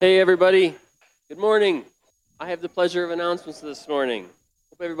Hey everybody, good morning. I have the pleasure of announcements this morning.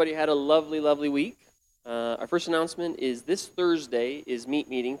 Hope everybody had a lovely week. Our first announcement is this Thursday is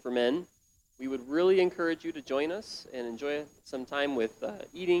meeting for men. We would really encourage you to join us and enjoy some time with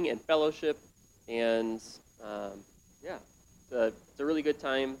eating and fellowship. And it's a really good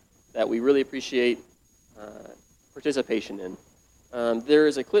time that we really appreciate participation in. There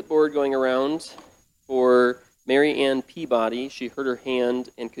is a clipboard going around for Mary Ann Peabody. She hurt her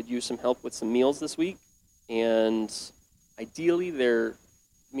hand and could use some help with some meals this week. And ideally, they're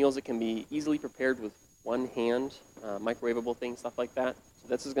meals that can be easily prepared with one hand, microwavable things, stuff like that. So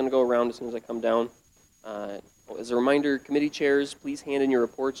this is going to go around as soon as I come down. As a reminder, committee chairs, please hand in your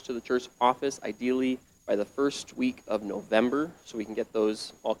reports to the church office, ideally by the first week of November, so we can get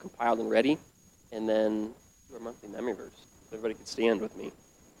those all compiled and ready. And then do our monthly memory verse. So everybody can stand with me.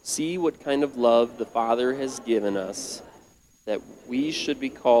 See what kind of love the Father has given us, that we should be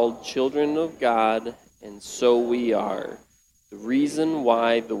called children of God, and so we are. The reason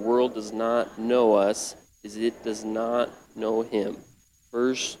why the world does not know us is it does not know him.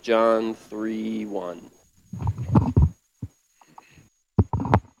 1 John 3:1.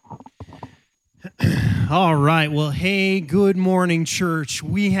 All right. Well, hey, good morning, church.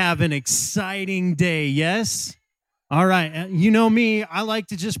 We have an exciting day, yes? All right, you know me, I like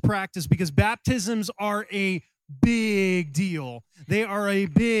to just practice because baptisms are a big deal. They are a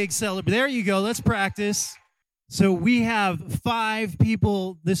big celebration. There you go, let's practice. So we have 5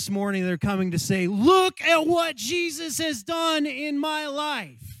 people this morning that are coming to say, look at what Jesus has done in my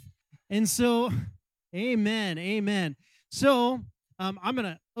life. And so, amen. So I'm going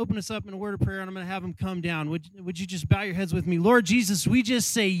to open us up in a word of prayer, and I'm going to have them come down. Would you just bow your heads with me? Lord Jesus, we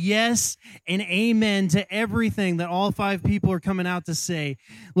just say yes and amen to everything that all 5 people are coming out to say.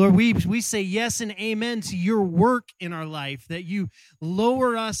 Lord, we say yes and amen to your work in our life, that you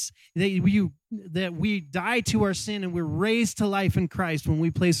lower us, that we die to our sin and we're raised to life in Christ when we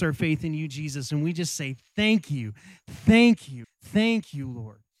place our faith in you, Jesus. And we just say thank you,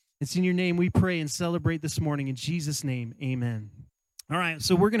 Lord. It's in your name we pray and celebrate this morning. In Jesus' name, amen. All right,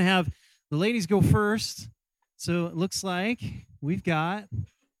 so we're going to have the ladies go first. So it looks like we've got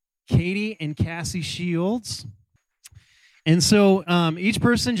Katie and Cassie Shields. And so each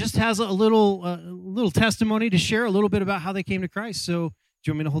person just has a little testimony to share, a little bit about how they came to Christ. So do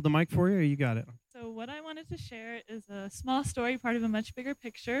you want me to hold the mic for you, or you got it? So what I wanted to share is a small story, part of a much bigger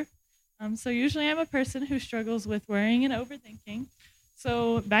picture. So usually I'm a person who struggles with worrying and overthinking.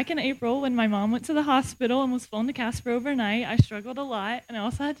 So back in April, when my mom went to the hospital and was flown to Casper overnight, I struggled a lot, and I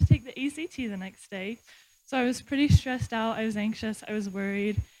also had to take the ACT the next day. So I was pretty stressed out, I was anxious, I was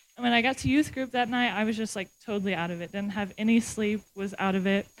worried. And when I got to youth group that night, I was just like totally out of it, didn't have any sleep, was out of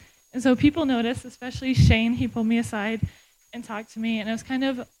it. And so people noticed, especially Shane, he pulled me aside and talked to me, and it was kind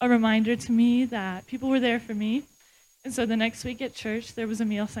of a reminder to me that people were there for me. And so the next week at church, there was a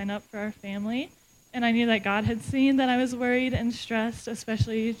meal sign up for our family. And I knew that God had seen that I was worried and stressed,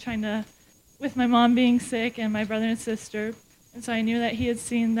 especially with my mom being sick and my brother and sister. And so I knew that he had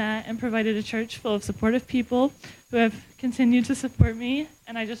seen that and provided a church full of supportive people who have continued to support me.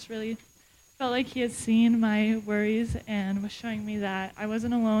 And I just really felt like he had seen my worries and was showing me that I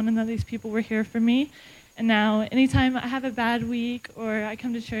wasn't alone and that these people were here for me. And now anytime I have a bad week or I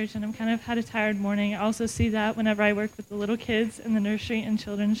come to church and I'm kind of had a tired morning, I also see that whenever I work with the little kids in the nursery and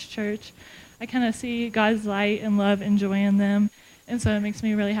children's church. I kind of see God's light and love and joy in them. And so it makes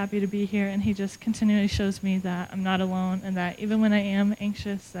me really happy to be here. And he just continually shows me that I'm not alone and that even when I am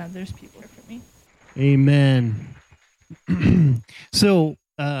anxious, that there's people here for me. Amen. So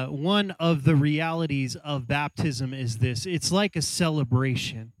one of the realities of baptism is this. It's like a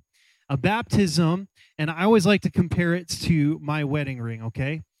celebration. A baptism, and I always like to compare it to my wedding ring,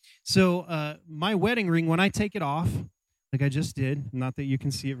 okay? So my wedding ring, when I take it off, like I just did, not that you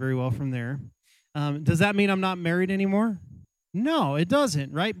can see it very well from there. Does that mean I'm not married anymore? No, it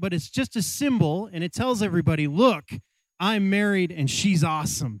doesn't, right? But it's just a symbol, and it tells everybody, look, I'm married and she's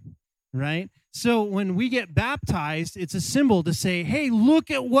awesome, right? So when we get baptized, it's a symbol to say, hey, look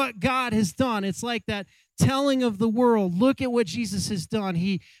at what God has done. It's like that telling of the world, look at what Jesus has done.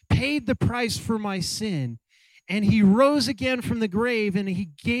 He paid the price for my sin. And he rose again from the grave, and he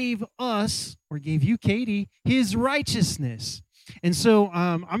gave us, or gave you, Katie, his righteousness. And so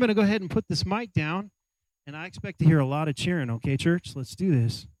I'm going to go ahead and put this mic down, and I expect to hear a lot of cheering. Okay, church, let's do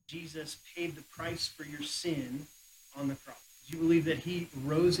this. Jesus paid the price for your sin on the cross. Do you believe that he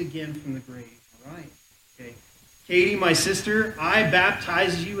rose again from the grave? All right. Okay. Katie, my sister, I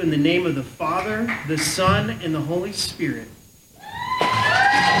baptize you in the name of the Father, the Son, and the Holy Spirit.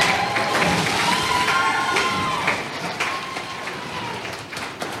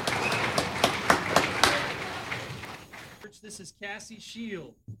 This is Cassie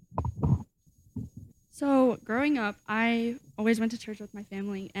Shield. So growing up, I always went to church with my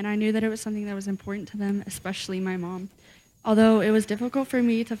family, and I knew that it was something that was important to them, especially my mom. Although it was difficult for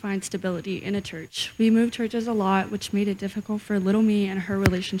me to find stability in a church, we moved churches a lot, which made it difficult for little me and her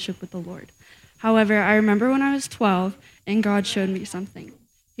relationship with the Lord. However, I remember when I was 12, and God showed me something.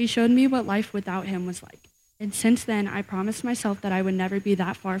 He showed me what life without him was like. And since then, I promised myself that I would never be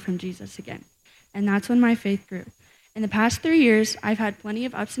that far from Jesus again. And that's when my faith grew. In the past 3 years, I've had plenty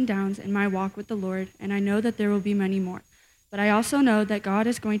of ups and downs in my walk with the Lord, and I know that there will be many more. But I also know that God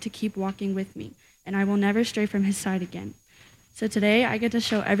is going to keep walking with me, and I will never stray from his side again. So today, I get to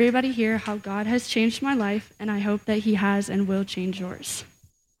show everybody here how God has changed my life, and I hope that he has and will change yours.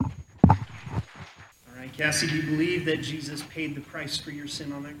 All right, Cassie, do you believe that Jesus paid the price for your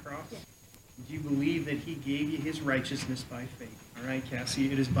sin on that cross? Yes. Do you believe that he gave you his righteousness by faith? All right,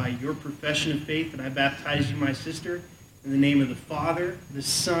 Cassie, it is by your profession of faith that I baptize you, my sister, in the name of the Father, the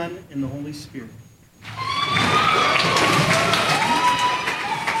Son, and the Holy Spirit.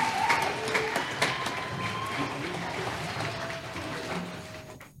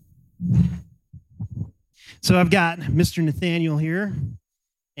 So I've got Mr. Nathaniel here,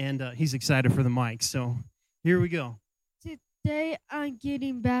 and he's excited for the mic. So here we go. Today I'm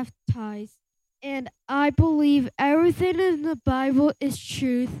getting baptized, and I believe everything in the Bible is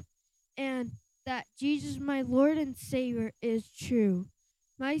truth, and that Jesus, my Lord and Savior, is true.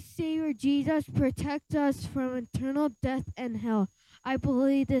 My Savior Jesus protects us from eternal death and hell. I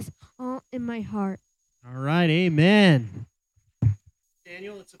believe this all in my heart. All right, amen.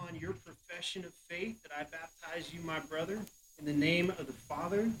 Daniel, it's on your profession of faith that I baptize you, my brother, in the name of the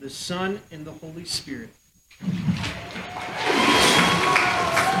Father, the Son, and the Holy Spirit.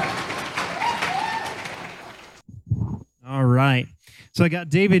 All right. So I got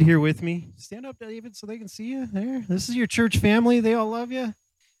David here with me. Stand up, David, so they can see you there. This is your church family. They all love you.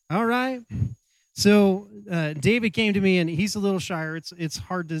 All right. So David came to me, and he's a little shyer. It's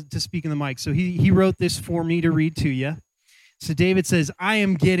hard to speak in the mic. So he wrote this for me to read to you. So David says, I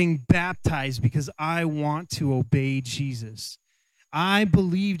am getting baptized because I want to obey Jesus. I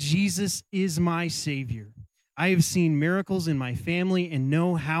believe Jesus is my Savior. I have seen miracles in my family and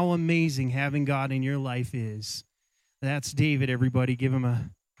know how amazing having God in your life is. That's David, everybody. Give him a...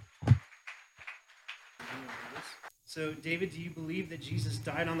 So, David, do you believe that Jesus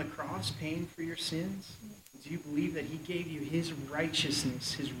died on the cross paying for your sins? Do you believe that he gave you his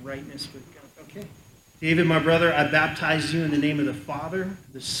righteousness, his rightness with God? Okay. David, my brother, I baptize you in the name of the Father,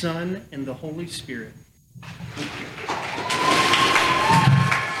 the Son, and the Holy Spirit. Give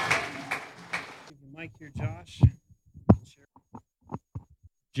the mic here, Josh.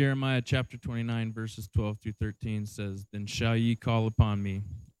 Jeremiah chapter 29, verses 12 through 13 says, Then shall ye call upon me,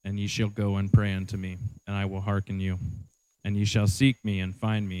 and ye shall go and pray unto me, and I will hearken you. And ye shall seek me and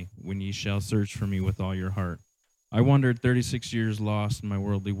find me, when ye shall search for me with all your heart. I wandered 36 years lost in my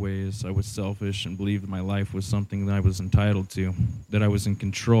worldly ways. I was selfish and believed my life was something that I was entitled to, that I was in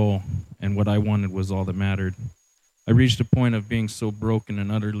control, and what I wanted was all that mattered. I reached a point of being so broken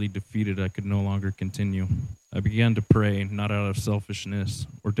and utterly defeated I could no longer continue. I began to pray, not out of selfishness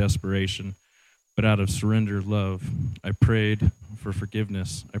or desperation, but out of surrendered love. I prayed for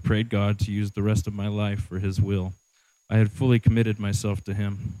forgiveness. I prayed God to use the rest of my life for his will. I had fully committed myself to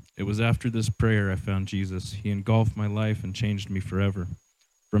him. It was after this prayer I found Jesus. He engulfed my life and changed me forever.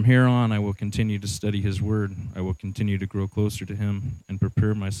 From here on, I will continue to study his word. I will continue to grow closer to him and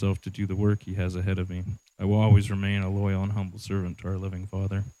prepare myself to do the work he has ahead of me. I will always remain a loyal and humble servant to our living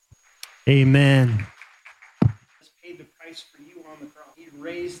Father. Amen. He paid the price for you on the cross. He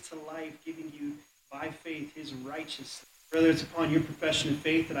raised to life, giving you by faith his righteousness. Brother, it's upon your profession of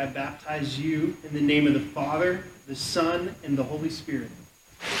faith that I baptize you in the name of the Father, the Son, and the Holy Spirit.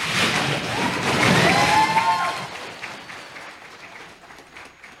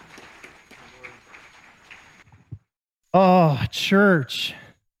 Oh, church,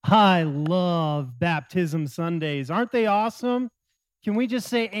 I love baptism Sundays. Aren't they awesome? Can we just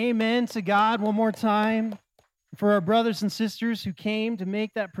say amen to God one more time for our brothers and sisters who came to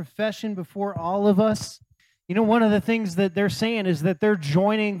make that profession before all of us? You know, one of the things that they're saying is that they're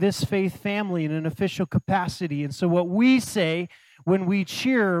joining this faith family in an official capacity. And so what we say when we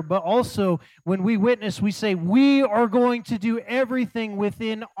cheer, but also when we witness, we say we are going to do everything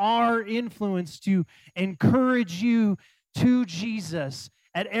within our influence to encourage you to Jesus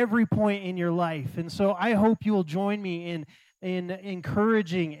at every point in your life. And so I hope you will join me in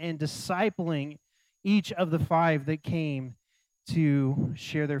encouraging and discipling each of the 5 that came to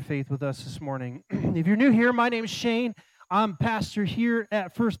share their faith with us this morning. If you're new here, my name is Shane. I'm pastor here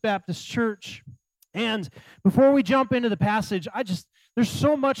at First Baptist Church. And before we jump into the passage, there's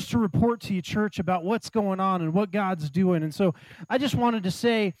so much to report to you, church, about what's going on and what God's doing. And so I just wanted to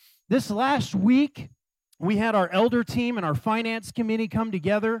say, this last week, we had our elder team and our finance committee come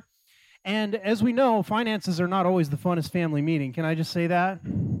together. And as we know, finances are not always the funnest family meeting. Can I just say that?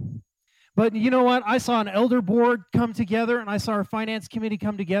 But you know what? I saw an elder board come together, and I saw our finance committee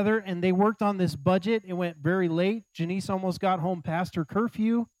come together, and they worked on this budget. It went very late. Janice almost got home past her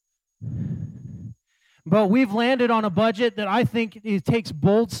curfew. But we've landed on a budget that I think it takes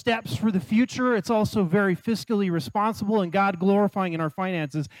bold steps for the future. It's also very fiscally responsible and God-glorifying in our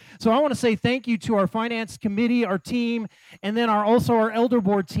finances. So I want to say thank you to our finance committee, our team, and then also our elder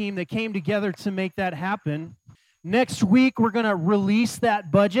board team that came together to make that happen. Next week, we're going to release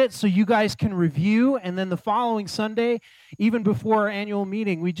that budget so you guys can review. And then the following Sunday, even before our annual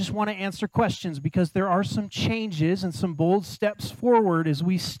meeting, we just want to answer questions because there are some changes and some bold steps forward as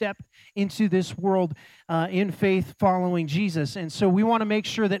we step into this world in faith following Jesus. And so we want to make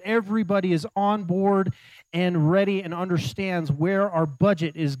sure that everybody is on board and ready and understands where our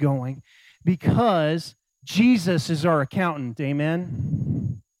budget is going because Jesus is our accountant.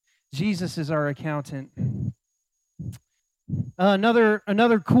 Amen? Jesus is our accountant.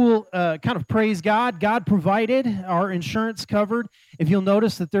 Another cool kind of praise God. God provided, our insurance covered. If you'll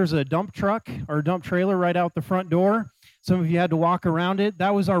notice that there's a dump truck or a dump trailer right out the front door. Some of you had to walk around it.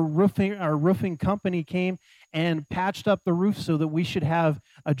 That was our roofing company came and patched up the roof so that we should have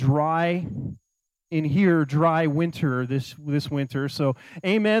a dry winter this winter. So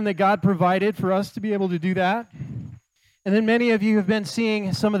amen that God provided for us to be able to do that. And then many of you have been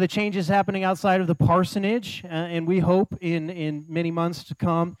seeing some of the changes happening outside of the parsonage, and we hope in many months to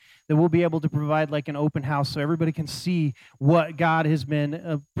come that we'll be able to provide like an open house so everybody can see what God has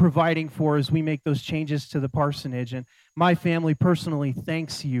been providing for as we make those changes to the parsonage. And my family personally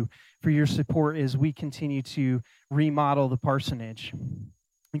thanks you for your support as we continue to remodel the parsonage.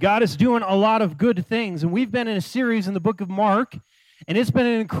 God is doing a lot of good things, and we've been in a series in the book of Mark, and it's been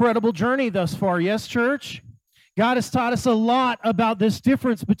an incredible journey thus far. Yes, church? God has taught us a lot about this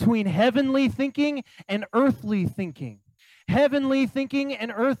difference between heavenly thinking and earthly thinking. Heavenly thinking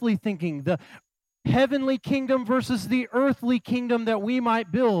and earthly thinking. The heavenly kingdom versus the earthly kingdom that we might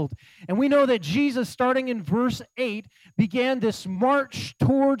build. And we know that Jesus, starting in verse 8, began this march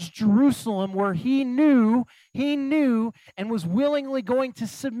towards Jerusalem where he knew and was willingly going to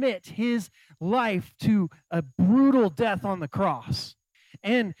submit his life to a brutal death on the cross.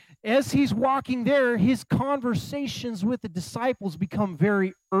 And as he's walking there, his conversations with the disciples become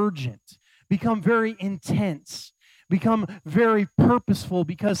very urgent, become very intense, become very purposeful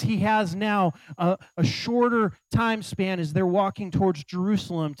because he has now a shorter time span as they're walking towards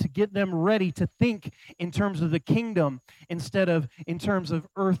Jerusalem to get them ready to think in terms of the kingdom instead of the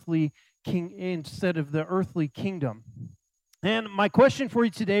earthly kingdom. And my question for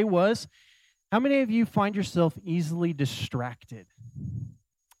you today was, how many of you find yourself easily distracted?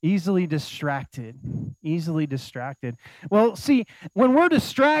 Easily distracted. Well, see, when we're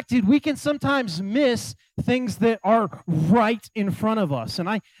distracted, we can sometimes miss things that are right in front of us. And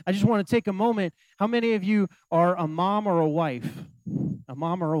I just want to take a moment. How many of you are a mom or a wife? A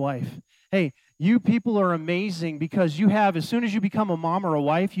mom or a wife? Hey, you people are amazing because you have, as soon as you become a mom or a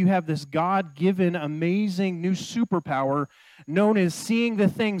wife, you have this God-given, amazing new superpower known as seeing the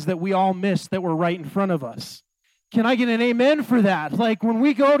things that we all miss that were right in front of us. Can I get an amen for that? Like when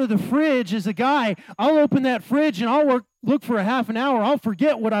we go to the fridge as a guy, I'll open that fridge and I'll look for a half an hour. I'll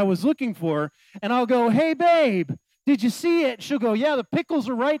forget what I was looking for. And I'll go, hey, babe, did you see it? She'll go, yeah, the pickles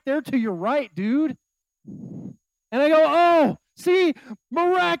are right there to your right, dude. And I go, oh, see,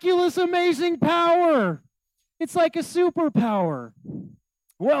 miraculous, amazing power. It's like a superpower.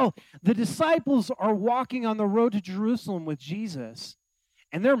 Well, the disciples are walking on the road to Jerusalem with Jesus,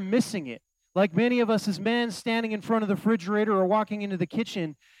 and they're missing it. Like many of us as men standing in front of the refrigerator or walking into the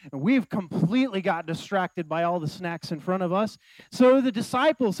kitchen, and we've completely got distracted by all the snacks in front of us. So the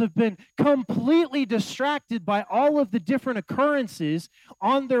disciples have been completely distracted by all of the different occurrences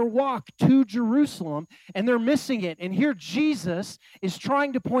on their walk to Jerusalem, and they're missing it. And here Jesus is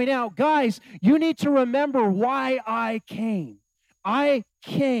trying to point out, guys, you need to remember why I came. I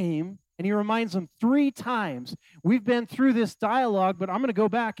came. And he reminds them 3 times. We've been through this dialogue, but I'm going to go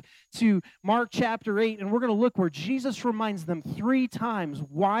back to Mark chapter 8, and we're going to look where Jesus reminds them 3 times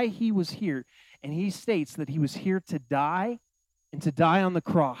why he was here. And he states that he was here to die and to die on the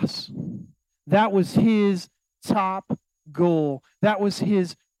cross. That was his top goal. That was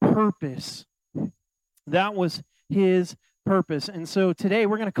his purpose. That was his purpose. And so today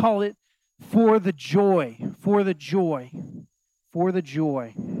we're going to call it For the Joy. For the Joy. For the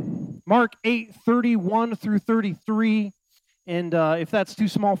Joy. Mark 8:31 through 33. And if that's too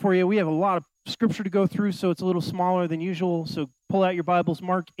small for you, we have a lot of scripture to go through, so it's a little smaller than usual. So pull out your Bibles.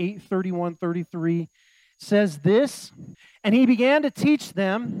 Mark 8:31, 33 says this, and he began to teach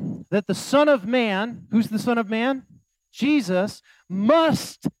them that the Son of Man, who's the Son of Man? Jesus,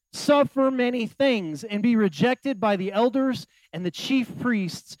 must suffer many things and be rejected by the elders and the chief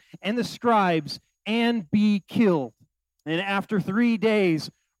priests and the scribes and be killed. And after 3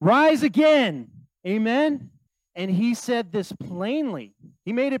 days, rise again. Amen? And he said this plainly.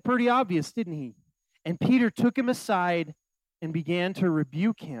 He made it pretty obvious, didn't he? And Peter took him aside and began to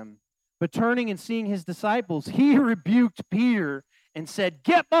rebuke him. But turning and seeing his disciples, he rebuked Peter and said,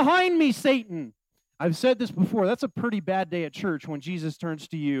 "Get behind me, Satan." I've said this before. That's a pretty bad day at church when Jesus turns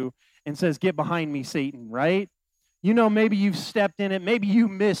to you and says, "Get behind me, Satan," right? You know, maybe you've stepped in it. Maybe you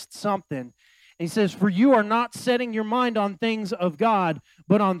missed something. He says, "For you are not setting your mind on things of God,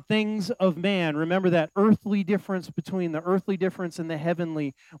 but on things of man." Remember that earthly difference between the earthly difference and the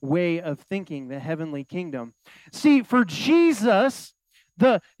heavenly way of thinking, the heavenly kingdom. See, for Jesus,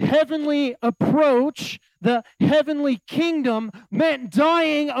 the heavenly approach, the heavenly kingdom meant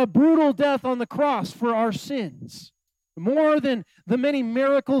dying a brutal death on the cross for our sins. More than the many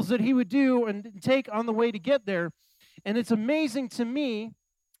miracles that he would do and take on the way to get there. And it's amazing to me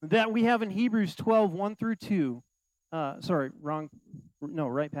that we have in Hebrews 12, 1 through 2.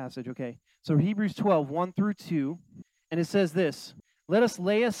 Right passage, okay. So Hebrews 12, 1 through 2. And it says this, "Let us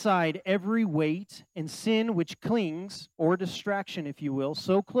lay aside every weight and sin which clings," or distraction, if you will,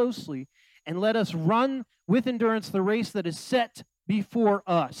 "so closely, and let us run with endurance the race that is set before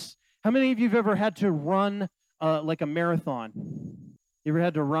us." How many of you have ever had to run like a marathon? You ever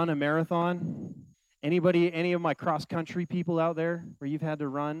had to run a marathon? Anybody, any of my cross-country people out there where you've had to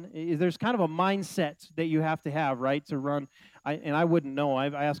run? There's kind of a mindset that you have to have, right, to run. I wouldn't know. I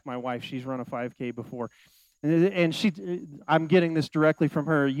asked my wife. She's run a 5K before. And I'm getting this directly from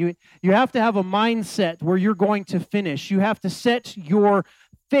her. You have to have a mindset where you're going to finish. You have to set your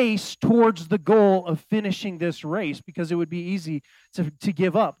face towards the goal of finishing this race, because it would be easy to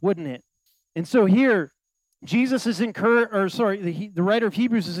give up, wouldn't it? And so here, Jesus is the writer of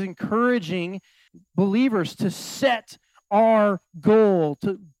Hebrews is encouraging believers to set our goal,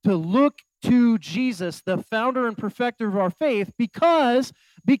 to look to Jesus, the founder and perfecter of our faith, because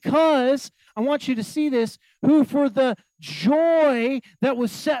I want you to see this, who for the joy that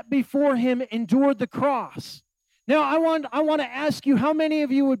was set before him endured the cross. Now, I want to ask you, how many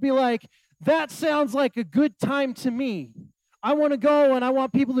of you would be like, that sounds like a good time to me? I want to go and I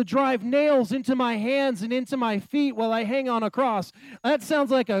want people to drive nails into my hands and into my feet while I hang on a cross. That sounds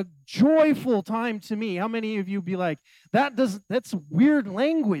like a joyful time to me. How many of you would be like, that's weird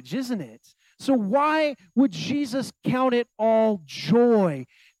language, isn't it? So why would Jesus count it all joy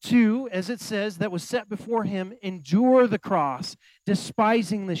to, as it says, that was set before him, endure the cross,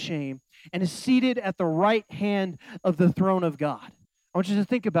 despising the shame, and is seated at the right hand of the throne of God? I want you to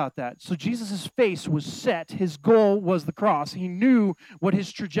think about that. So Jesus' face was set. His goal was the cross. He knew what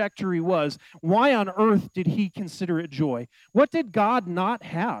his trajectory was. Why on earth did he consider it joy? What did God not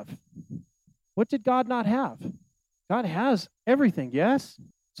have? What did God not have? God has everything, yes?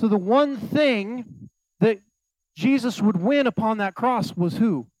 So the one thing that Jesus would win upon that cross was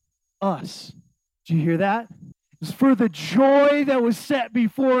who? Us. Did you hear that? It was for the joy that was set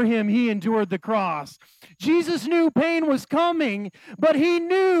before him, he endured the cross. Jesus knew pain was coming, but he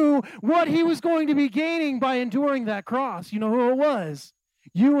knew what he was going to be gaining by enduring that cross. You know who it was?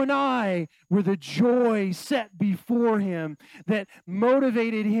 You and I were the joy set before him that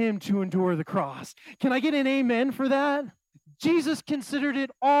motivated him to endure the cross. Can I get an amen for that? Jesus considered it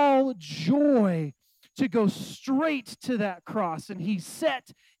all joy to go straight to that cross, and he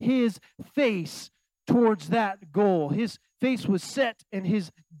set his face towards that goal. His face was set, and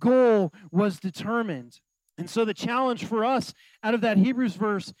his goal was determined. And so the challenge for us out of that Hebrews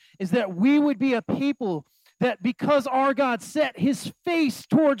verse is that we would be a people that, because our God set his face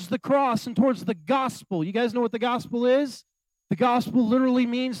towards the cross and towards the gospel. You guys know what the gospel is? The gospel literally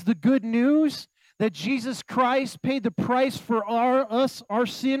means the good news that Jesus Christ paid the price for our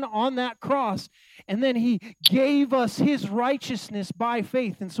sin on that cross. And then he gave us his righteousness by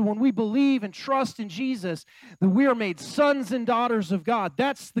faith. And so when we believe and trust in Jesus, that we are made sons and daughters of God.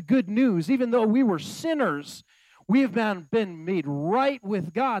 That's the good news. Even though we were sinners, we have been made right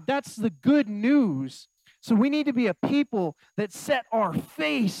with God. That's the good news. So we need to be a people that set our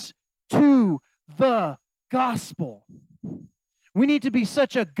face to the gospel. We need to be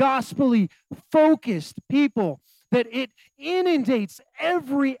such a gospelly focused people that it inundates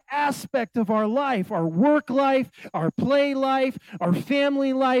every aspect of our life, our work life, our play life, our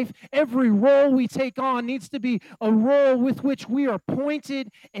family life. Every role we take on needs to be a role with which we are pointed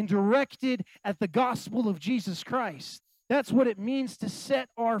and directed at the gospel of Jesus Christ. That's what it means to set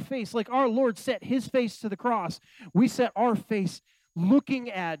our face. Like our Lord set his face to the cross, we set our face looking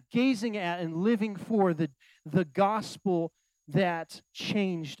at, gazing at, and living for the gospel that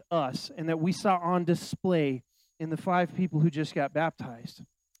changed us and that we saw on display in the 5 people who just got baptized.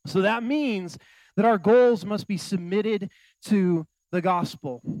 So that means that our goals must be submitted to the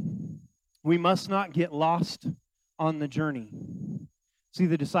gospel. We must not get lost on the journey. See,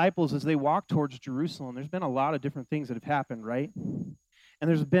 the disciples, as they walk towards Jerusalem, there's been a lot of different things that have happened, right? And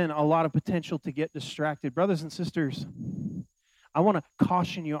there's been a lot of potential to get distracted. Brothers and sisters, I want to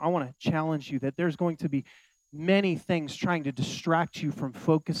caution you, I want to challenge you that there's going to be many things trying to distract you from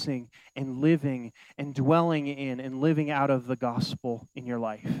focusing and living and dwelling in and living out of the gospel in your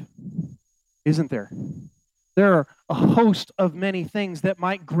life. Isn't there? There are a host of many things that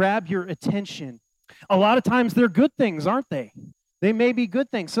might grab your attention. A lot of times they're good things, aren't they? They may be good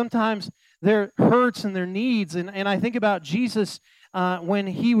things. Sometimes they're hurts and their needs. And I think about Jesus when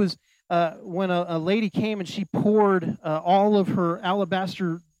he was when a lady came and she poured all of her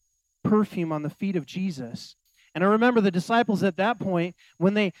alabaster perfume on the feet of Jesus. And I remember the disciples at that point,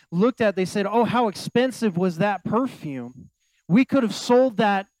 when they looked at it, they said, oh, how expensive was that perfume? We could have sold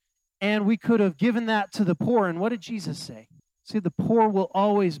that and we could have given that to the poor. And what did Jesus say? See, the poor will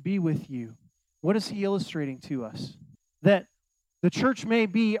always be with you. What is he illustrating to us? That the church may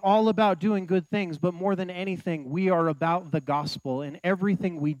be all about doing good things, but more than anything, we are about the gospel, and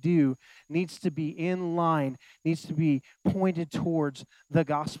everything we do needs to be in line, needs to be pointed towards the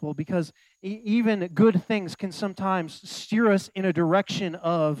gospel, because even good things can sometimes steer us in a direction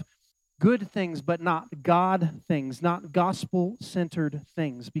of good things, but not God things, not gospel-centered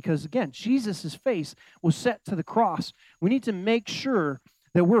things, because again, Jesus' face was set to the cross. We need to make sure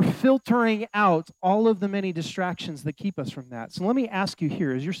that we're filtering out all of the many distractions that keep us from that. So let me ask you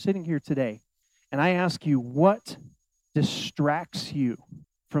here, as you're sitting here today, and I ask you, what distracts you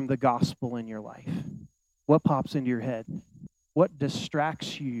from the gospel in your life? What pops into your head? What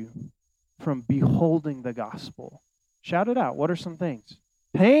distracts you from beholding the gospel? Shout it out. What are some things?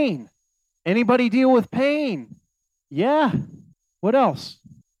 Pain. Anybody deal with pain? Yeah. What else?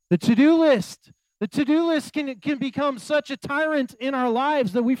 The to-do list. The to-do list can become such a tyrant in our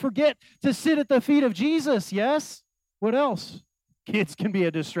lives that we forget to sit at the feet of Jesus, yes? What else? Kids can be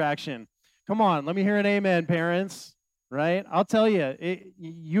a distraction. Come on, let me hear an amen, parents, right? I'll tell you,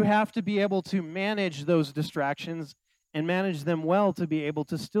 you have to be able to manage those distractions and manage them well to be able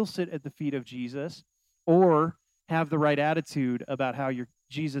to still sit at the feet of Jesus or have the right attitude about how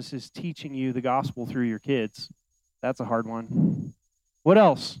Jesus is teaching you the gospel through your kids. That's a hard one. What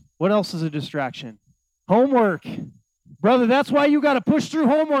else? What else is a distraction? Homework. Brother, that's why you got to push through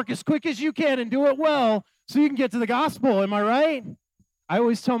homework as quick as you can and do it well so you can get to the gospel. Am I right? I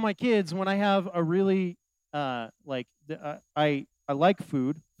always tell my kids when I have a really, I like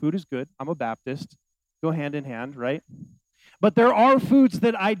food. Food is good. I'm a Baptist. Go hand in hand, right? But there are foods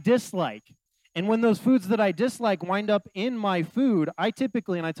that I dislike. And when those foods that I dislike wind up in my food, I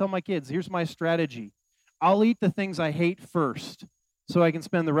typically, and I tell my kids, here's my strategy. I'll eat the things I hate first, so I can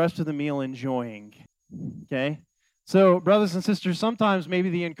spend the rest of the meal enjoying, okay? So, brothers and sisters, sometimes maybe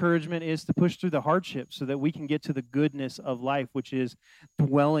the encouragement is to push through the hardship so that we can get to the goodness of life, which is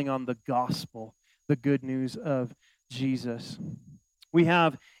dwelling on the gospel, the good news of Jesus. We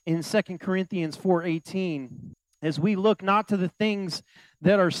have in 2 Corinthians 4:18, as we look not to the things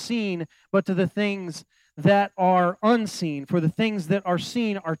that are seen, but to the things that are unseen. For the things that are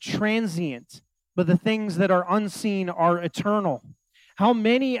seen are transient, but the things that are unseen are eternal. How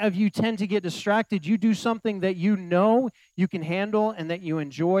many of you tend to get distracted? You do something that you know you can handle and that you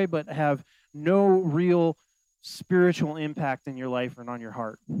enjoy, but have no real spiritual impact in your life and on your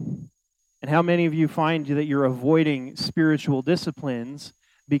heart. And how many of you find that you're avoiding spiritual disciplines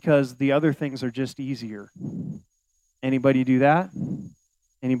because the other things are just easier? Anybody do that?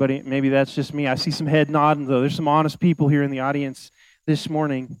 Anybody? Maybe that's just me. I see some head nodding, though. There's some honest people here in the audience this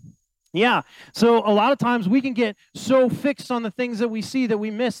morning. Yeah, so a lot of times we can get so fixed on the things that we see that we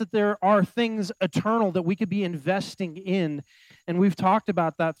miss that there are things eternal that we could be investing in. And we've talked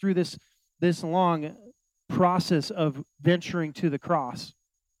about that through this long process of venturing to the cross.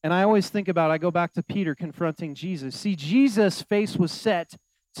 And I always think about, I go back to Peter confronting Jesus. See, Jesus' face was set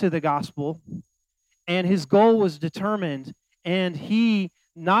to the gospel, and his goal was determined, and he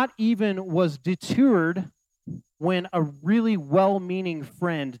not even was deterred when a really well-meaning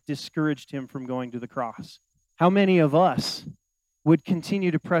friend discouraged him from going to the cross. How many of us would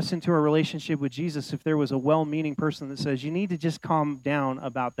continue to press into our relationship with Jesus if there was a well-meaning person that says, you need to just calm down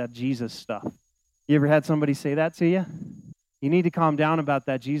about that Jesus stuff? You ever had somebody say that to you? You need to calm down about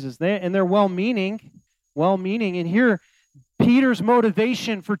that Jesus. And they're well-meaning. And here, Peter's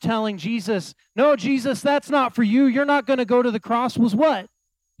motivation for telling Jesus, no, Jesus, that's not for you. You're not going to go to the cross was what?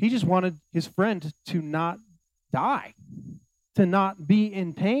 He just wanted his friend to not die, to not be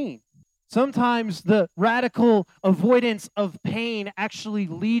in pain. Sometimes the radical avoidance of pain actually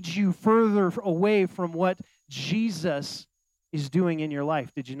leads you further away from what Jesus is doing in your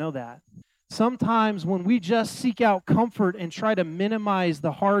life. Did you know that? Sometimes when we just seek out comfort and try to minimize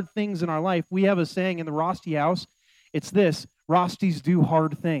the hard things in our life, we have a saying in the Rosti house. It's this: Rostis do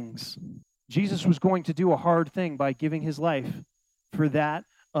hard things. Jesus was going to do a hard thing by giving his life for that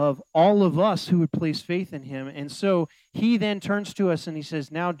of all of us who would place faith in him. And so he then turns to us and he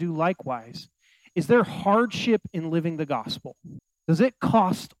says, now do likewise. Is there hardship in living the gospel? Does it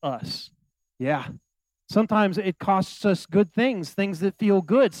cost us? Yeah. Sometimes it costs us good things that feel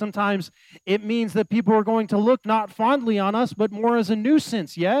good. Sometimes it means that people are going to look not fondly on us, but more as a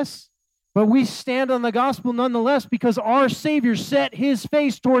nuisance, yes? But we stand on the gospel nonetheless because our Savior set his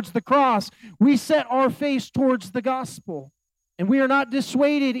face towards the cross. We set our face towards the gospel. And we are not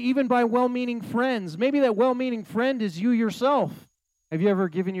dissuaded even by well-meaning friends. Maybe that well-meaning friend is you yourself. Have you ever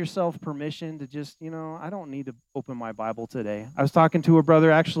given yourself permission to just, I don't need to open my Bible today? I was talking to a brother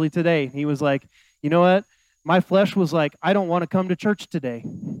actually today. He was like, you know what? My flesh was like, I don't want to come to church today.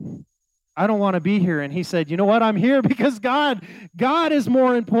 I don't want to be here. And he said, you know what? I'm here because God is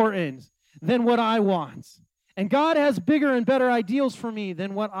more important than what I want. And God has bigger and better ideals for me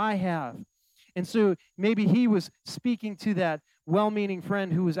than what I have. And so maybe he was speaking to that well-meaning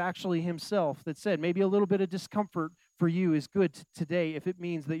friend who was actually himself that said, maybe a little bit of discomfort for you is good today if it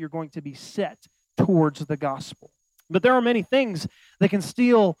means that you're going to be set towards the gospel. But there are many things that can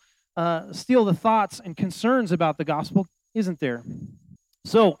steal the thoughts and concerns about the gospel, isn't there?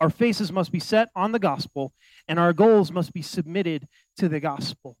 So our faces must be set on the gospel, and our goals must be submitted to the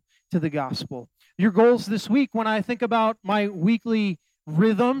gospel. Your goals this week, when I think about my weekly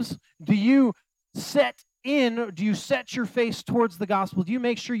rhythms, do you set your face towards the gospel? Do you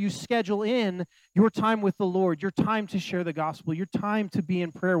make sure you schedule in your time with the Lord, your time to share the gospel, your time to be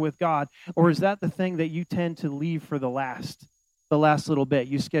in prayer with God? Or is that the thing that you tend to leave for the last little bit?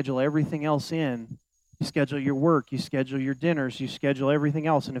 You schedule everything else in. You schedule your work, you schedule your dinners, you schedule everything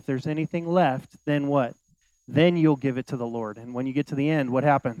else. And if there's anything left, then what? Then you'll give it to the Lord. And when you get to the end, what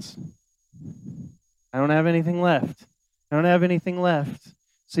happens? I don't have anything left.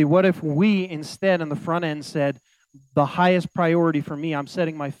 See, what if we instead on the front end said, the highest priority for me, I'm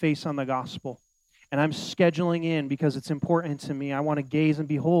setting my face on the gospel. And I'm scheduling in because it's important to me. I want to gaze and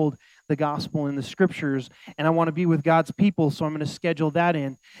behold the gospel in the scriptures. And I want to be with God's people, so I'm going to schedule that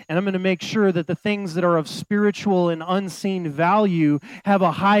in. And I'm going to make sure that the things that are of spiritual and unseen value have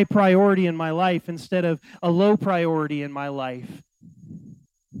a high priority in my life instead of a low priority in my life.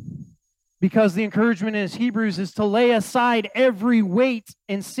 Because the encouragement in Hebrews is to lay aside every weight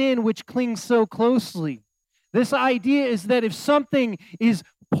and sin which clings so closely. This idea is that if something is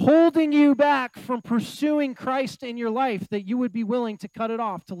holding you back from pursuing Christ in your life, that you would be willing to cut it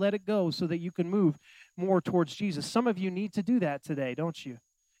off, to let it go so that you can move more towards Jesus. Some of you need to do that today, don't you?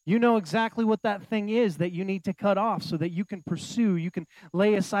 You know exactly what that thing is that you need to cut off so that you can pursue, you can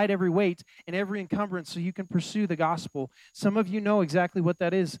lay aside every weight and every encumbrance so you can pursue the gospel. Some of you know exactly what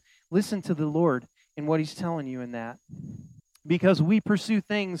that is. Listen to the Lord and what he's telling you in that. Because we pursue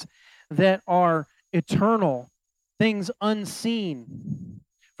things that are eternal, things unseen.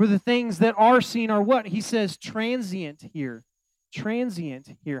 For the things that are seen are what? He says transient here.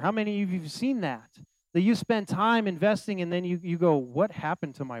 Transient here. How many of you have seen that? That you spend time investing and then you go, what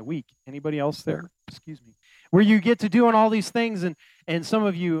happened to my week? Anybody else there? Excuse me. Where you get to doing all these things and some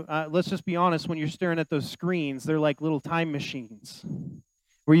of you, let's just be honest, when you're staring at those screens, they're like little time machines.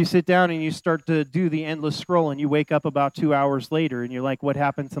 Where you sit down and you start to do the endless scroll and you wake up about 2 hours later and you're like, what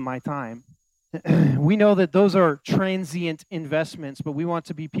happened to my time? We know that those are transient investments, but we want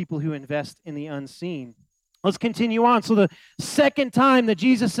to be people who invest in the unseen. Let's continue on. So the second time that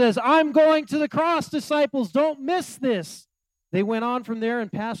Jesus says, I'm going to the cross, disciples, don't miss this. They went on from there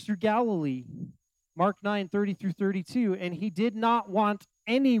and passed through Galilee. Mark 9:30-32. And he did not want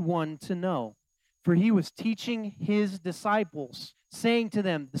anyone to know, for he was teaching his disciples, saying to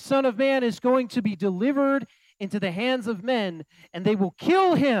them, the Son of Man is going to be delivered into the hands of men, and they will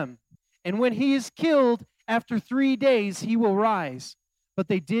kill him. And when he is killed, after 3 days he will rise. But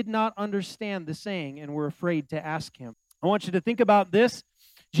they did not understand the saying and were afraid to ask him. I want you to think about this.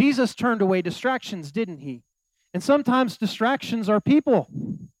 Jesus turned away distractions, didn't he? And sometimes distractions are people.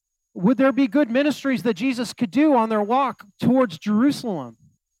 Would there be good ministries that Jesus could do on their walk towards Jerusalem?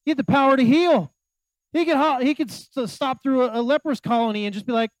 He had the power to heal. He could stop through a leprous colony and just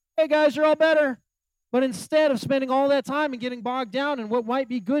be like, hey guys, you're all better. But instead of spending all that time and getting bogged down in what might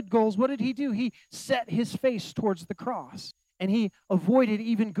be good goals, what did he do? He set his face towards the cross, and he avoided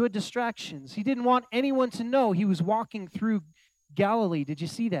even good distractions. He didn't want anyone to know he was walking through Galilee. Did you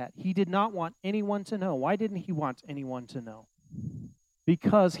see that? He did not want anyone to know. Why didn't he want anyone to know?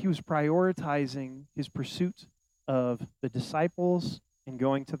 Because he was prioritizing his pursuit of the disciples and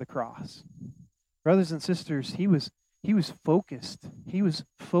going to the cross. Brothers and sisters, he was focused. He was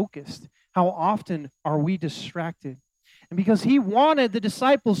focused. How often are we distracted? And because he wanted the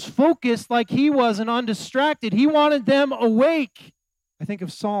disciples focused like he was and undistracted, he wanted them awake. I think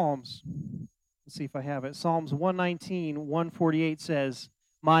of Psalms. Let's see if I have it. Psalms 119, 148 says,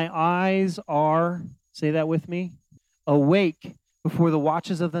 my eyes are, say that with me, awake before the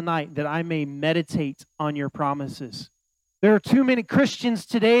watches of the night, that I may meditate on your promises. There are too many Christians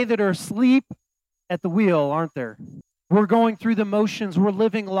today that are asleep at the wheel, aren't there? We're going through the motions. We're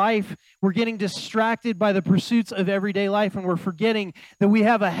living life. We're getting distracted by the pursuits of everyday life, and we're forgetting that we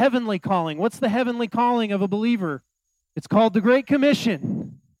have a heavenly calling. What's the heavenly calling of a believer? It's called the Great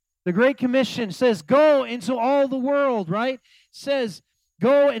Commission. The Great Commission says, go into all the world, right? It says,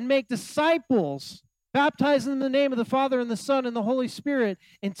 go and make disciples, baptize them in the name of the Father and the Son and the Holy Spirit,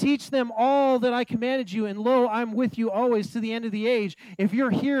 and teach them all that I commanded you. And lo, I'm with you always to the end of the age. If you're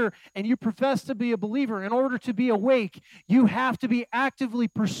here and you profess to be a believer, in order to be awake, you have to be actively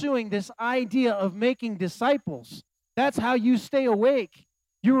pursuing this idea of making disciples. That's how you stay awake.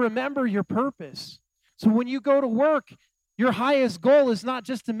 You remember your purpose. So when you go to work, your highest goal is not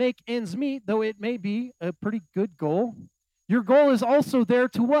just to make ends meet, though it may be a pretty good goal. Your goal is also there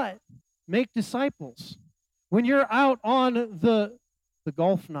to what? Make disciples. When you're out on the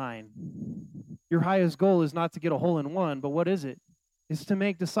golf nine, your highest goal is not to get a hole in one, but what is it? It's to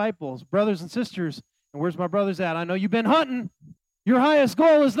make disciples. Brothers and sisters, and where's my brothers at? I know you've been hunting. Your highest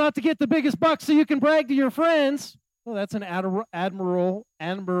goal is not to get the biggest buck so you can brag to your friends. Well, that's an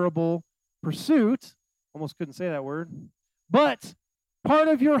admirable pursuit. Almost couldn't say that word. But part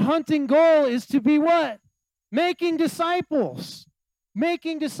of your hunting goal is to be what? Making disciples.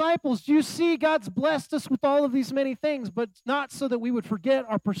 Making disciples. You see, God's blessed us with all of these many things, but not so that we would forget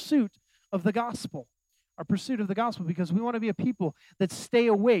our pursuit of the gospel. Our pursuit of the gospel, because we want to be a people that stay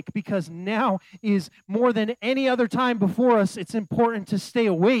awake, because now is more than any other time before us, it's important to stay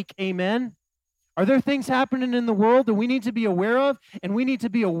awake. Amen? Are there things happening in the world that we need to be aware of, and we need to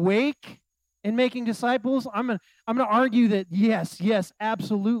be awake in making disciples? I'm going to argue that yes,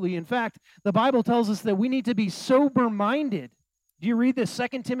 absolutely. In fact, the Bible tells us that we need to be sober-minded. Do you read this?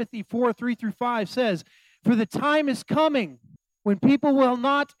 2 Timothy 4, 3-5 says, for the time is coming when people will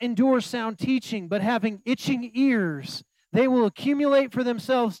not endure sound teaching, but having itching ears, they will accumulate for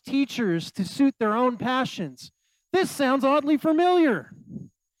themselves teachers to suit their own passions. This sounds oddly familiar.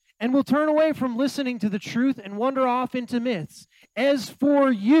 And will turn away from listening to the truth and wander off into myths. As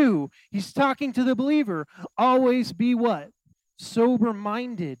for you, he's talking to the believer, always be what?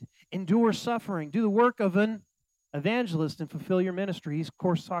 Sober-minded, endure suffering, do the work of an evangelist and fulfill your ministry. He's, of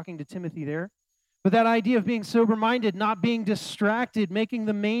course, talking to Timothy there. But that idea of being sober-minded, not being distracted, making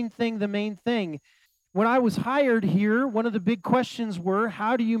the main thing the main thing. When I was hired here, one of the big questions were,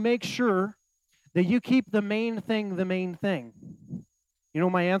 how do you make sure that you keep the main thing the main thing? You know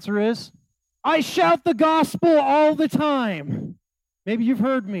what my answer is? I shout the gospel all the time. Maybe you've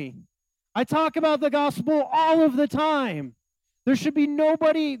heard me. I talk about the gospel all of the time. There should be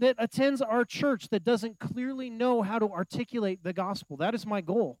nobody that attends our church that doesn't clearly know how to articulate the gospel. That is my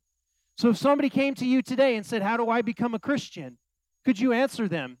goal. So if somebody came to you today and said, how do I become a Christian? Could you answer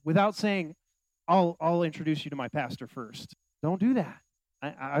them without saying, I'll introduce you to my pastor first? Don't do that.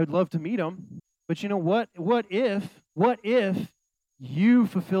 I would love to meet him. But you know what? What if you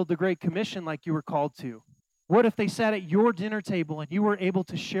fulfilled the Great Commission like you were called to? What if they sat at your dinner table and you were able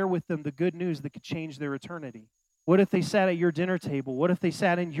to share with them the good news that could change their eternity? What if they sat at your dinner table? What if they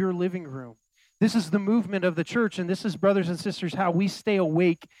sat in your living room? This is the movement of the church, and this is, brothers and sisters, how we stay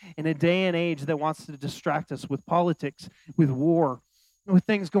awake in a day and age that wants to distract us with politics, with war, with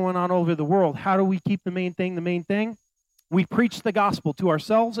things going on all over the world. How do we keep the main thing the main thing? We preach the gospel to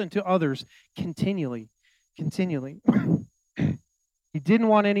ourselves and to others continually. He didn't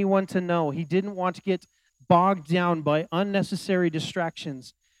want anyone to know. He didn't want to get bogged down by unnecessary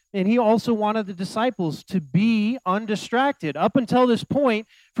distractions. And he also wanted the disciples to be undistracted. Up until this point,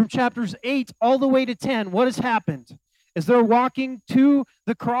 from chapters 8 all the way to 10, what has happened? As they're walking to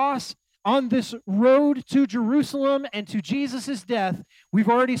the cross, on this road to Jerusalem and to Jesus' death, we've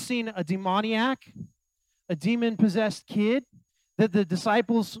already seen a demoniac, a demon-possessed kid, that the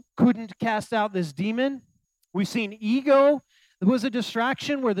disciples couldn't cast out this demon. We've seen ego. There was a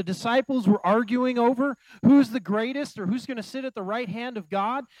distraction where the disciples were arguing over who's the greatest or who's going to sit at the right hand of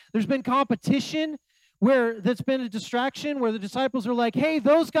God. There's been competition where that's been a distraction where the disciples are like, hey,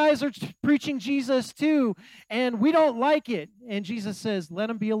 those guys are preaching Jesus too, and we don't like it. And Jesus says, let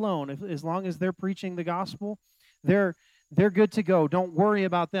them be alone. As long as they're preaching the gospel, they're good to go. Don't worry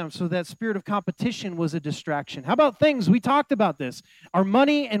about them. So that spirit of competition was a distraction. How about things? We talked about this. Are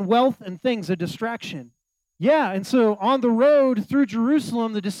money and wealth and things a distraction? Yeah, and so on the road through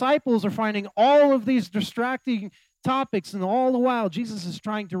Jerusalem, the disciples are finding all of these distracting topics, and all the while, Jesus is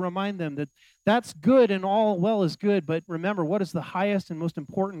trying to remind them that that's good and all well is good, but remember, what is the highest and most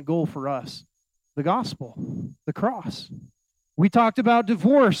important goal for us? The gospel, the cross. We talked about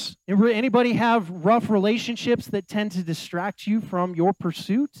divorce. Anybody have rough relationships that tend to distract you from your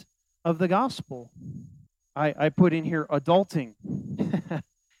pursuit of the gospel? I put in here adulting.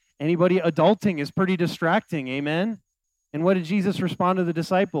 Anybody adulting is pretty distracting, amen? And what did Jesus respond to the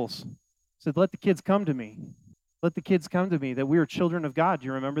disciples? He said, let the kids come to me. Let the kids come to me, that we are children of God. Do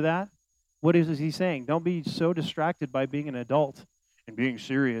you remember that? What is he saying? Don't be so distracted by being an adult and being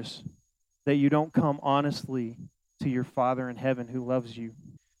serious that you don't come honestly to your Father in heaven who loves you.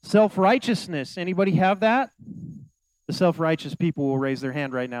 Self-righteousness. Anybody have that? The self-righteous people will raise their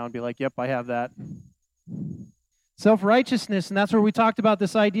hand right now and be like, yep, I have that. Self-righteousness, and that's where we talked about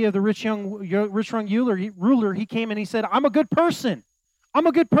this idea of the rich young ruler. He came and he said, I'm a good person. I'm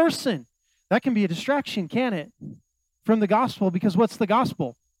a good person. That can be a distraction, can it? From the gospel, because what's the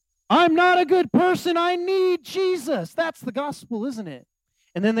gospel? I'm not a good person. I need Jesus. That's the gospel, isn't it?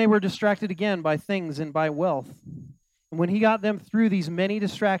 And then they were distracted again by things and by wealth. And when he got them through these many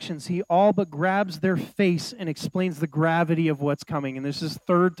distractions, he all but grabs their face and explains the gravity of what's coming. And this is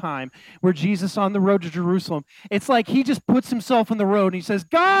third time where Jesus on the road to Jerusalem, it's like he just puts himself on the road and he says,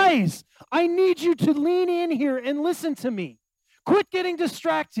 guys, I need you to lean in here and listen to me. Quit getting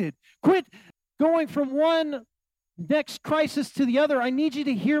distracted. Quit going from one next crisis to the other. I need you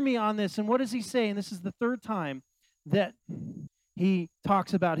to hear me on this. And what does he say? And this is the third time that he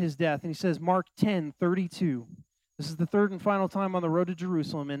talks about his death. And he says, Mark 10:32. This is the third and final time on the road to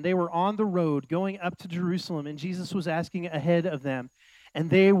Jerusalem. And they were on the road going up to Jerusalem. And Jesus was asking ahead of them. And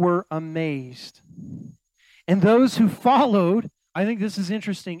they were amazed. And those who followed, I think this is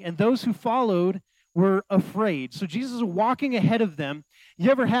interesting, and those who followed were afraid. So Jesus is walking ahead of them. You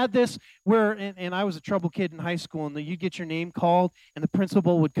ever had this where, and I was a trouble kid in high school, and you'd get your name called, and the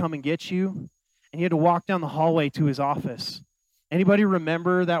principal would come and get you, and you had to walk down the hallway to his office. Anybody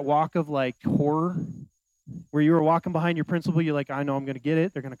remember that walk of like horror? Where you were walking behind your principal, you're like, I know I'm going to get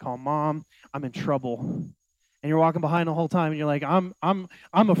it. They're going to call mom. I'm in trouble. And you're walking behind the whole time, and you're like, I'm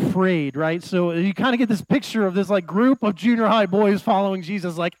afraid, right? So you kind of get this picture of this like group of junior high boys following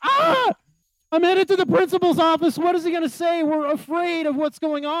Jesus, like, I'm headed to the principal's office. What is he going to say? We're afraid of what's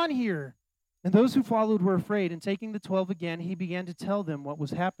going on here. And those who followed were afraid. And taking the 12 again, he began to tell them what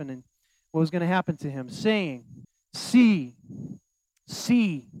was happening, what was going to happen to him, saying, see.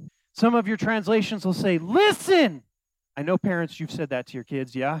 Some of your translations will say, listen. I know parents, you've said that to your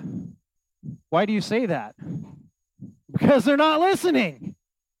kids, yeah? Why do you say that? Because they're not listening.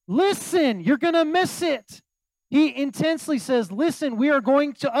 Listen, you're going to miss it. He intensely says, listen, we are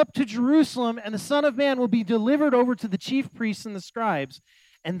going up to Jerusalem, and the Son of Man will be delivered over to the chief priests and the scribes,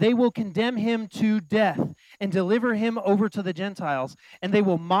 and they will condemn him to death and deliver him over to the Gentiles. And they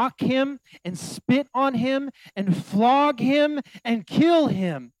will mock him and spit on him and flog him and kill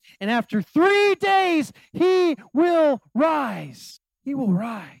him. And after 3 days, he will rise. He will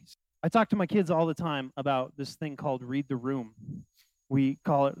rise. I talk to my kids all the time about this thing called read the room. We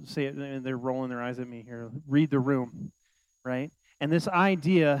call it, say it, and they're rolling their eyes at me here, read the room, right? And this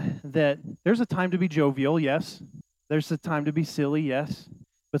idea that there's a time to be jovial, yes. There's a time to be silly, yes.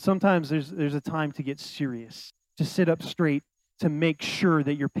 But sometimes there's a time to get serious, to sit up straight, to make sure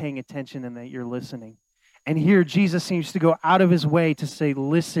that you're paying attention and that you're listening. And here Jesus seems to go out of his way to say,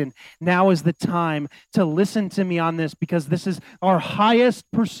 listen, now is the time to listen to me on this, because this is our highest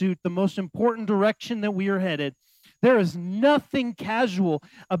pursuit, the most important direction that we are headed. There is nothing casual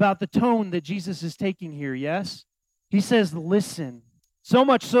about the tone that Jesus is taking here, yes? He says, listen. So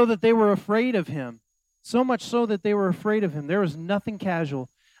much so that they were afraid of him. So much so that they were afraid of him. There was nothing casual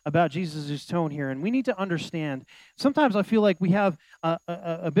about Jesus' tone here. And we need to understand, sometimes I feel like we have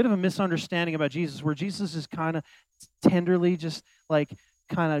a bit of a misunderstanding about Jesus, where Jesus is kind of tenderly just like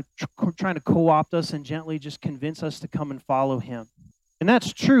kind of trying to co-opt us and gently just convince us to come and follow him. And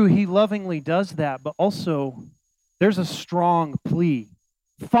that's true. He lovingly does that. But also, there's a strong plea.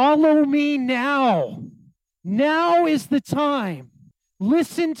 Follow me now. Now is the time.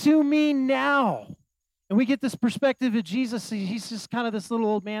 Listen to me now. And we get this perspective of Jesus. He's just kind of this little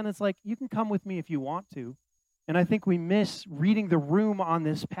old man that's like, you can come with me if you want to. And I think we miss reading the room on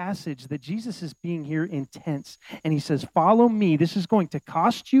this passage that Jesus is being here intense. And he says, follow me. This is going to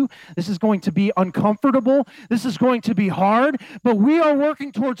cost you. This is going to be uncomfortable. This is going to be hard. But we are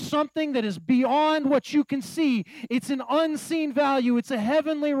working towards something that is beyond what you can see. It's an unseen value. It's a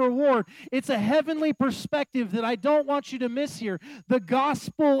heavenly reward. It's a heavenly perspective that I don't want you to miss here. The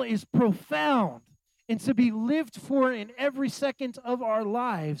gospel is profound and to be lived for in every second of our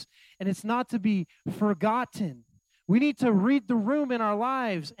lives. And it's not to be forgotten. We need to read the room in our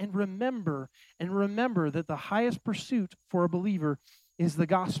lives and remember that the highest pursuit for a believer is the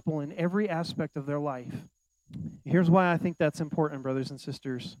gospel in every aspect of their life. Here's why I think that's important, brothers and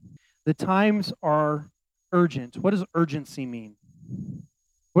sisters. The times are urgent. What does urgency mean?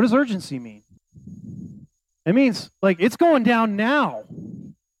 What does urgency mean? It means, like, it's going down now.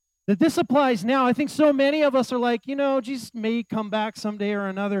 That this applies now. I think so many of us are like, Jesus may come back someday or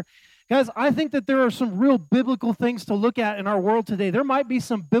another. Guys, I think that there are some real biblical things to look at in our world today. There might be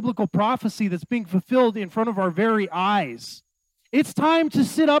some biblical prophecy that's being fulfilled in front of our very eyes. It's time to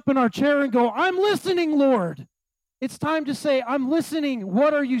sit up in our chair and go, I'm listening, Lord. It's time to say, I'm listening.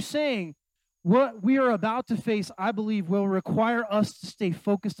 What are you saying? What we are about to face, I believe, will require us to stay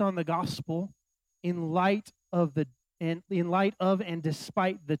focused on the gospel in light of and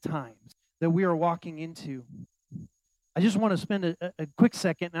despite the times that we are walking into. I just want to spend a quick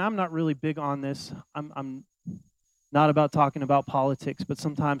second, and I'm not really big on this. I'm not about talking about politics, but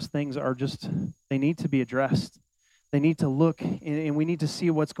sometimes things are just, they need to be addressed. They need to look, and we need to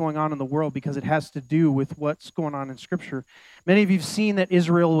see what's going on in the world because it has to do with what's going on in Scripture. Many of you have seen that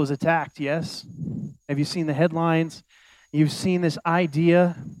Israel was attacked, yes? Have you seen the headlines? You've seen this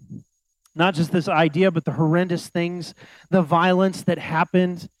idea. Not just this idea, but the horrendous things, the violence that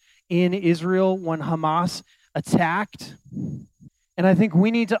happened in Israel when Hamas attacked. And I think we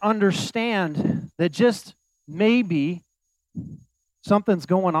need to understand that just maybe something's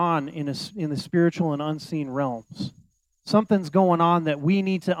going on in the spiritual and unseen realms. Something's going on that we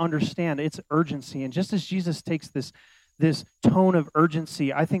need to understand. It's urgency. And just as Jesus takes this tone of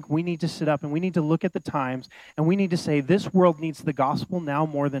urgency, I think we need to sit up and we need to look at the times and we need to say, this world needs the gospel now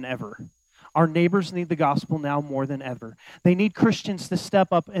more than ever. Our neighbors need the gospel now more than ever. They need Christians to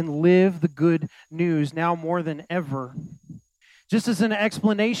step up and live the good news now more than ever. Just as an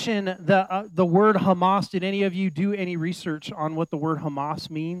explanation, the word Hamas, did any of you do any research on what the word Hamas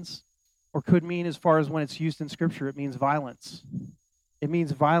means or could mean as far as when it's used in Scripture? It means violence. It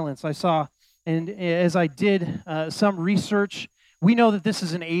means violence. I saw, and as I did some research, we know that this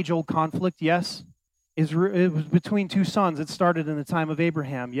is an age-old conflict, yes? It was between two sons. It started in the time of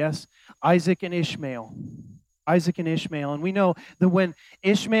Abraham, yes? Isaac and Ishmael. Isaac and Ishmael. And we know that when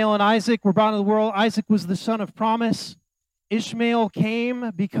Ishmael and Isaac were brought into the world, Isaac was the son of promise. Ishmael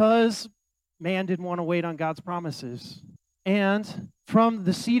came because man didn't want to wait on God's promises. And from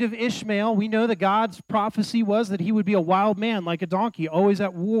the seed of Ishmael, we know that God's prophecy was that he would be a wild man like a donkey, always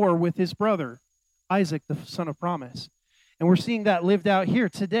at war with his brother, Isaac, the son of promise. And we're seeing that lived out here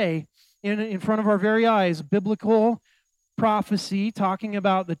today in front of our very eyes. Biblical prophecy talking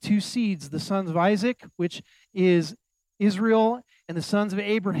about the two seeds, the sons of Isaac, which is Israel, and the sons of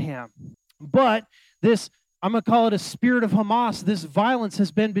Abraham. But this, I'm going to call it a spirit of Hamas. This violence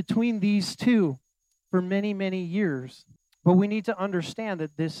has been between these two for many, many years. But we need to understand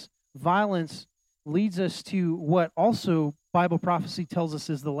that this violence leads us to what also Bible prophecy tells us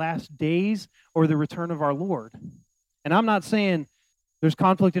is the last days or the return of our Lord. And I'm not saying there's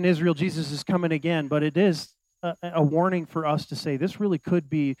conflict in Israel, Jesus is coming again, but it is a warning for us to say this really could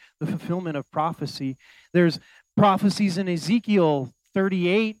be the fulfillment of prophecy. There's prophecies in Ezekiel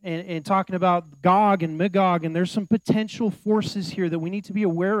 38 and talking about Gog and Magog, and there's some potential forces here that we need to be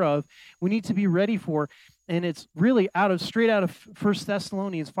aware of, we need to be ready for. And it's really straight out of 1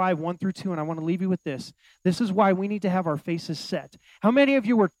 Thessalonians 5, 1 through 2, and I want to leave you with this. This is why we need to have our faces set. How many of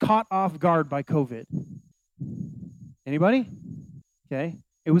you were caught off guard by COVID? Anybody? Okay.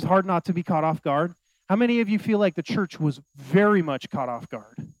 It was hard not to be caught off guard. How many of you feel like the church was very much caught off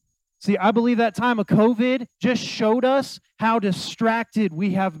guard? See, I believe that time of COVID just showed us how distracted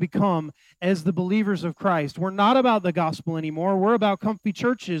we have become as the believers of Christ. We're not about the gospel anymore. We're about comfy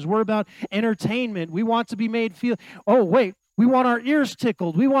churches. We're about entertainment. We want to be made feel, oh, wait, We want our ears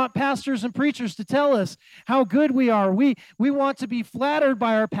tickled. We want pastors and preachers to tell us how good we are. We want to be flattered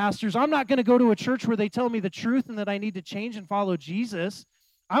by our pastors. I'm not going to go to a church where they tell me the truth and that I need to change and follow Jesus.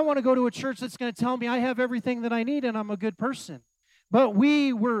 I want to go to a church that's going to tell me I have everything that I need and I'm a good person. But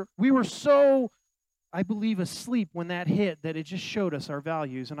we were so, I believe, asleep when that hit that it just showed us our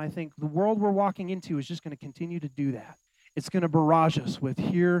values. And I think the world we're walking into is just going to continue to do that. It's going to barrage us with,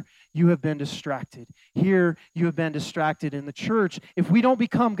 here you have been distracted. Here you have been distracted. In the church, if we don't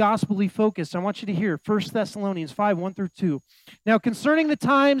become gospelly focused, I want you to hear 1 Thessalonians 5, 1 through 2. Now, concerning the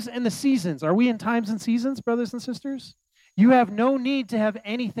times and the seasons, are we in times and seasons, brothers and sisters? You have no need to have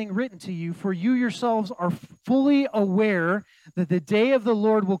anything written to you, for you yourselves are fully aware that the day of the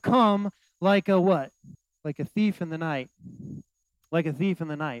Lord will come like a what? Like a thief in the night. Like a thief in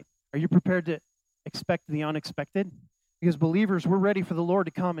the night. Are you prepared to expect the unexpected? Because believers, we're ready for the Lord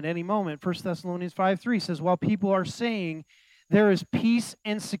to come at any moment. 1 Thessalonians 5:3 says, while people are saying there is peace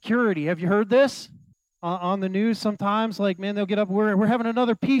and security. Have you heard this on the news sometimes? Like, man, they'll get up, we're having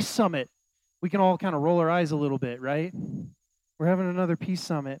another peace summit. We can all kind of roll our eyes a little bit, right? We're having another peace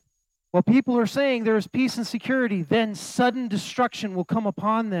summit. While people are saying there is peace and security, then sudden destruction will come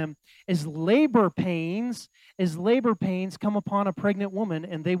upon them as labor pains come upon a pregnant woman,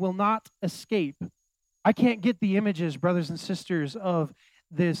 and they will not escape. I can't get the images, brothers and sisters, of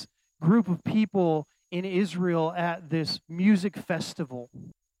this group of people in Israel at this music festival.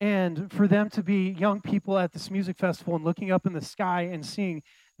 And for them to be young people at this music festival and looking up in the sky and seeing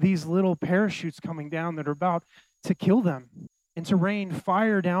these little parachutes coming down that are about to kill them and to rain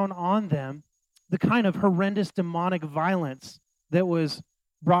fire down on them, the kind of horrendous demonic violence that was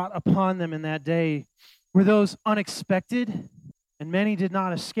brought upon them in that day, were those unexpected, and many did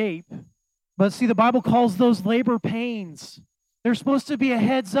not escape. But see, the Bible calls those labor pains. There's supposed to be a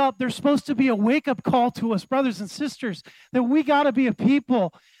heads up. There's supposed to be a wake-up call to us, brothers and sisters, that we got to be a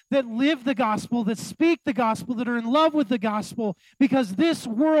people that live the gospel, that speak the gospel, that are in love with the gospel, because this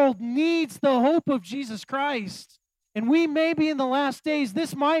world needs the hope of Jesus Christ. And we may be in the last days.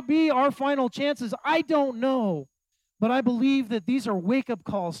 This might be our final chances. I don't know. But I believe that these are wake-up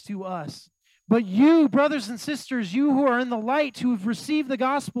calls to us. But you, brothers and sisters, you who are in the light, who have received the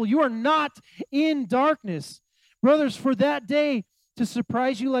gospel, you are not in darkness. Brothers, for that day to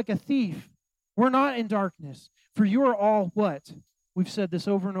surprise you like a thief, we're not in darkness. For you are all what? We've said this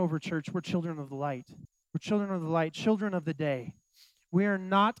over and over, church. We're children of the light. We're children of the light, children of the day. We are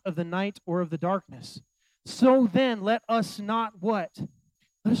not of the night or of the darkness. So then, let us not what?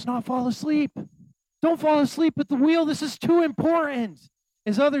 Let us not fall asleep. Don't fall asleep at the wheel. This is too important,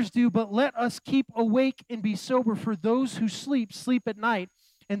 as others do, but let us keep awake and be sober. For those who sleep, sleep at night,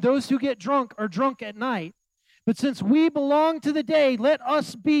 and those who get drunk are drunk at night. But since we belong to the day, let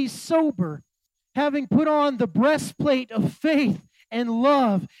us be sober, having put on the breastplate of faith and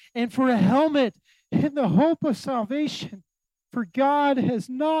love, and for a helmet in the hope of salvation. For God has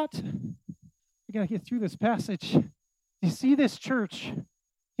not, I got to get through this passage. You see this, church?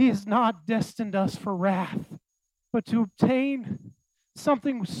 He has not destined us for wrath, but to obtain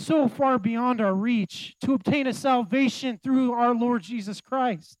something so far beyond our reach, to obtain a salvation through our Lord Jesus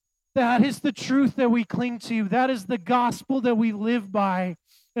Christ. That is the truth that we cling to. That is the gospel that we live by,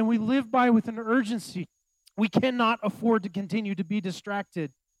 and we live by with an urgency. We cannot afford to continue to be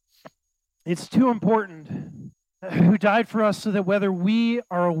distracted. It's too important. Who died for us so that whether we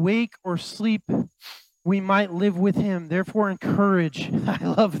are awake or asleep, we might live with him. Therefore, encourage. I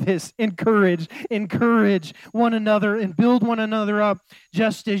love this. Encourage one another and build one another up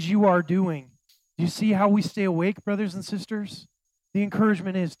just as you are doing. Do you see how we stay awake, brothers and sisters? The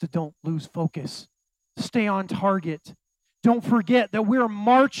encouragement is to don't lose focus. Stay on target. Don't forget that we're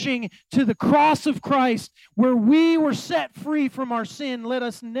marching to the cross of Christ where we were set free from our sin. Let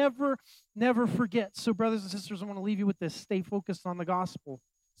us never forget. So, brothers and sisters, I want to leave you with this. Stay focused on the gospel.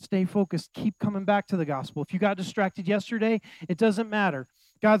 Stay focused. Keep coming back to the gospel. If you got distracted yesterday, it doesn't matter.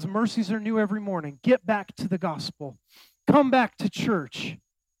 God's mercies are new every morning. Get back to the gospel. Come back to church.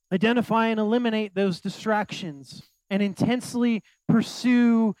 Identify and eliminate those distractions and intensely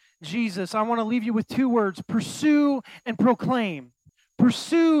pursue Jesus. I want to leave you with two words: pursue and proclaim.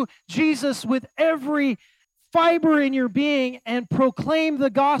 Pursue Jesus with every fiber in your being and proclaim the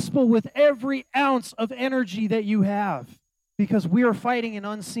gospel with every ounce of energy that you have, because we are fighting an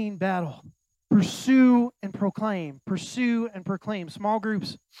unseen battle. Pursue and proclaim. Pursue and proclaim. Small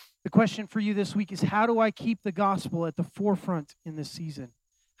groups, the question for you this week is, how do I keep the gospel at the forefront in this season?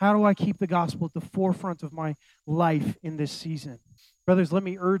 How do I keep the gospel at the forefront of my life in this season? Brothers, let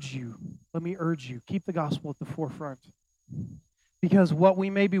me urge you. Keep the gospel at the forefront. Because what we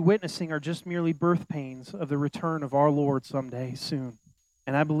may be witnessing are just merely birth pains of the return of our Lord someday soon.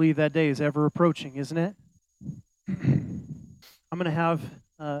 And I believe that day is ever approaching, isn't it? I'm going to have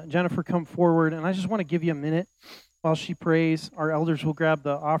Jennifer come forward, and I just want to give you a minute while she prays. Our elders will grab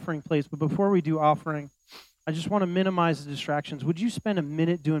the offering plates. But before we do offering, I just want to minimize the distractions. Would you spend a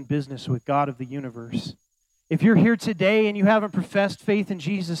minute doing business with God of the universe? If you're here today and you haven't professed faith in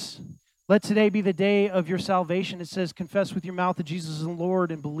Jesus, let today be the day of your salvation. It says, confess with your mouth that Jesus is the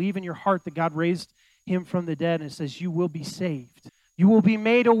Lord and believe in your heart that God raised him from the dead. And it says, you will be saved. You will be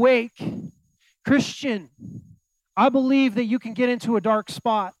made awake. Christian, I believe that you can get into a dark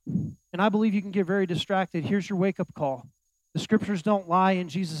spot, and I believe you can get very distracted. Here's your wake-up call. The scriptures don't lie, and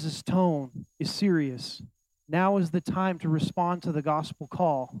Jesus' tone is serious. Now is the time to respond to the gospel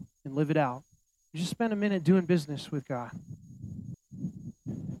call and live it out. Just spend a minute doing business with God.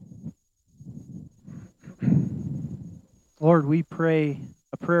 Lord, we pray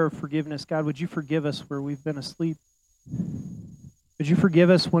a prayer of forgiveness. God, would you forgive us where we've been asleep? Would you forgive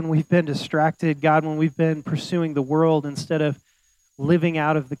us when we've been distracted? God, when we've been pursuing the world instead of living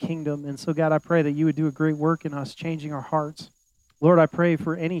out of the kingdom. And so, God, I pray that you would do a great work in us, changing our hearts. Lord, I pray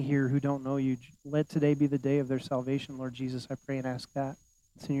for any here who don't know you. Let today be the day of their salvation, Lord Jesus. I pray and ask that.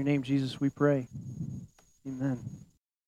 It's in your name, Jesus, we pray. Amen.